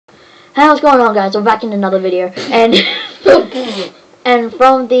Hey, what's going on, guys? We're back in another video, and and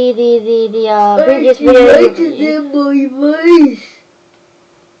from the previous video. in my base.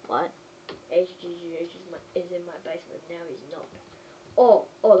 What? HGG is in my basement now. He's not. Oh,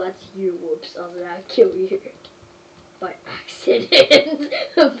 that's you. Whoops! I'm gonna kill you by accident.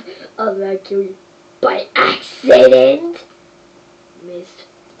 I'm gonna kill you by accident. Missed.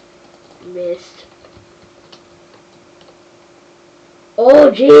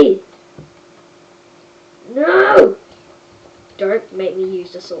 Oh, gee. No! Don't make me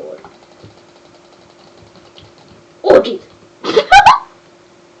use the sword. Oh, jeez.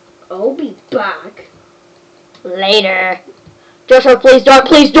 I'll be back. Later. Joshua, please don't.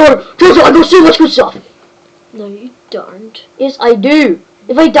 Joshua, I got so much good stuff. No, you don't. Yes, I do.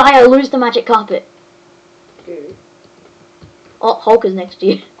 If I die, I lose the magic carpet. Dude. Oh, Hulk is next to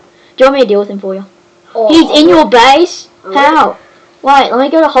you. Do you want me to deal with him for you? Oh, He's in your base? I'm How? Wait, let me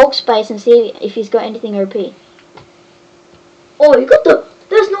go to Hulk's base and see if he's got anything OP. Oh, you got the...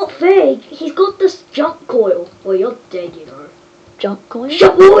 That's not fair. He's got this jump coil. Well, you're dead, you know. Jump coin?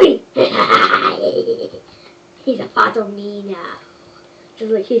 Shut boy! He's a part of me now.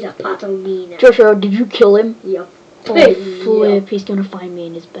 Just like he's a part of me now. Joshua, did you kill him? Yep. Oh, flip. He's gonna find me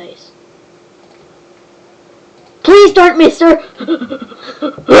in his base. Please don't, mister!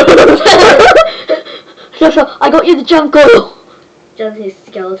 Joshua, I got you the jump coil. Just his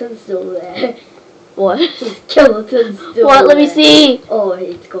skeleton's still there. What? His skeleton's still What? there. Let me see. Oh,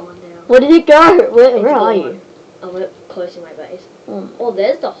 it's gone now. Where did it go? Where are gone. you? I went close to my base. Oh. Oh,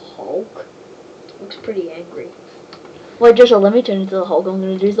 there's the Hulk. Looks pretty angry. Wait, Joshua, let me turn into the Hulk. I'm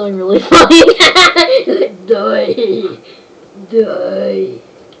gonna do something really funny. Die.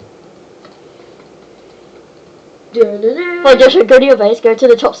 Wait, Joshua, go to your base. Go to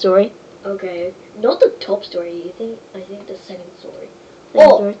the top story. Okay, not the top story. I think the second story.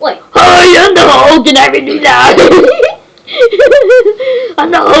 Story. Wait. Hi, I'm the Hulk and I really like.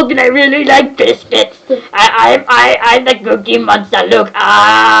 I'm the Hulk and I really like biscuits. I'm the Cookie Monster. Look,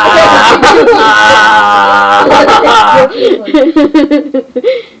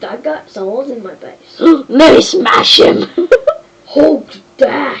 That got someone's in my base. Let me smash him. Hulk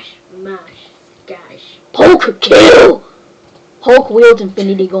dash, mash, gash. Hulk kill. Hulk wields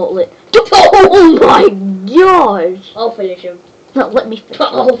Infinity Gauntlet. Oh my gosh. I'll finish him. No, let me finish him.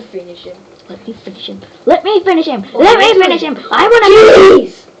 I'll finish him. Let me finish him. Let me finish him. Oh, Let me finish him. I wanna.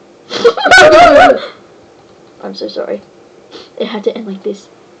 Please. I'm so sorry. It had to end like this.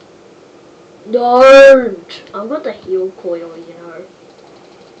 Don't. I'm got the heal coil, you know.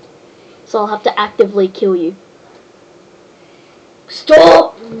 So I'll have to actively kill you.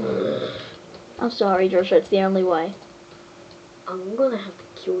 Stop. I'm sorry, Joshua. It's the only way. I'm gonna have to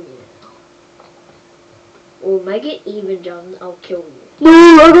kill you now. Or make it even, John. I'll kill you. No,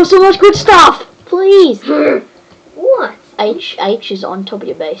 I got so much good stuff. Please. What? H is on top of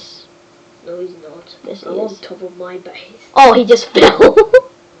your base. No, he's not. Yes, he I'm on is. top of my base. Oh, he just fell.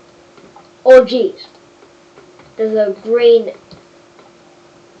 Oh, jeez. There's a green...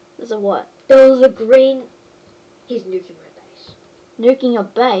 There's a what? There's a green... He's nuking my base. Nuking your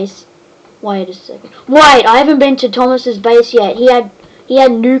base? Wait a second. Wait, I haven't been to Thomas's base yet. He had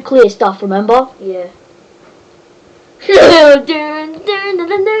nuclear stuff, remember? Yeah.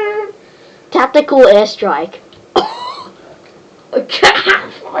 Tactical airstrike.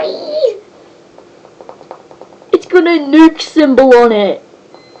 Please. It's got a nuke symbol on it.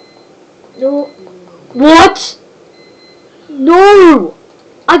 No. What? No!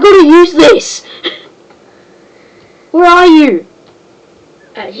 I gotta use this! Where are you?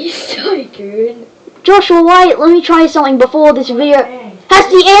 He's tycoon. Joshua, wait, let me try something before this video has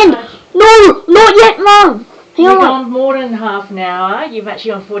the end! No! Not yet, Mum! Hang You've on. gone more than half an hour. You've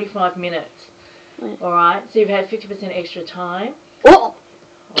actually gone 45 minutes. Wait. Alright, so you've had 50% extra time. Oh!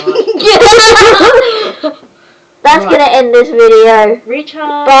 Alright. That's gonna end this video.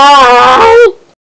 Recharge. Bye!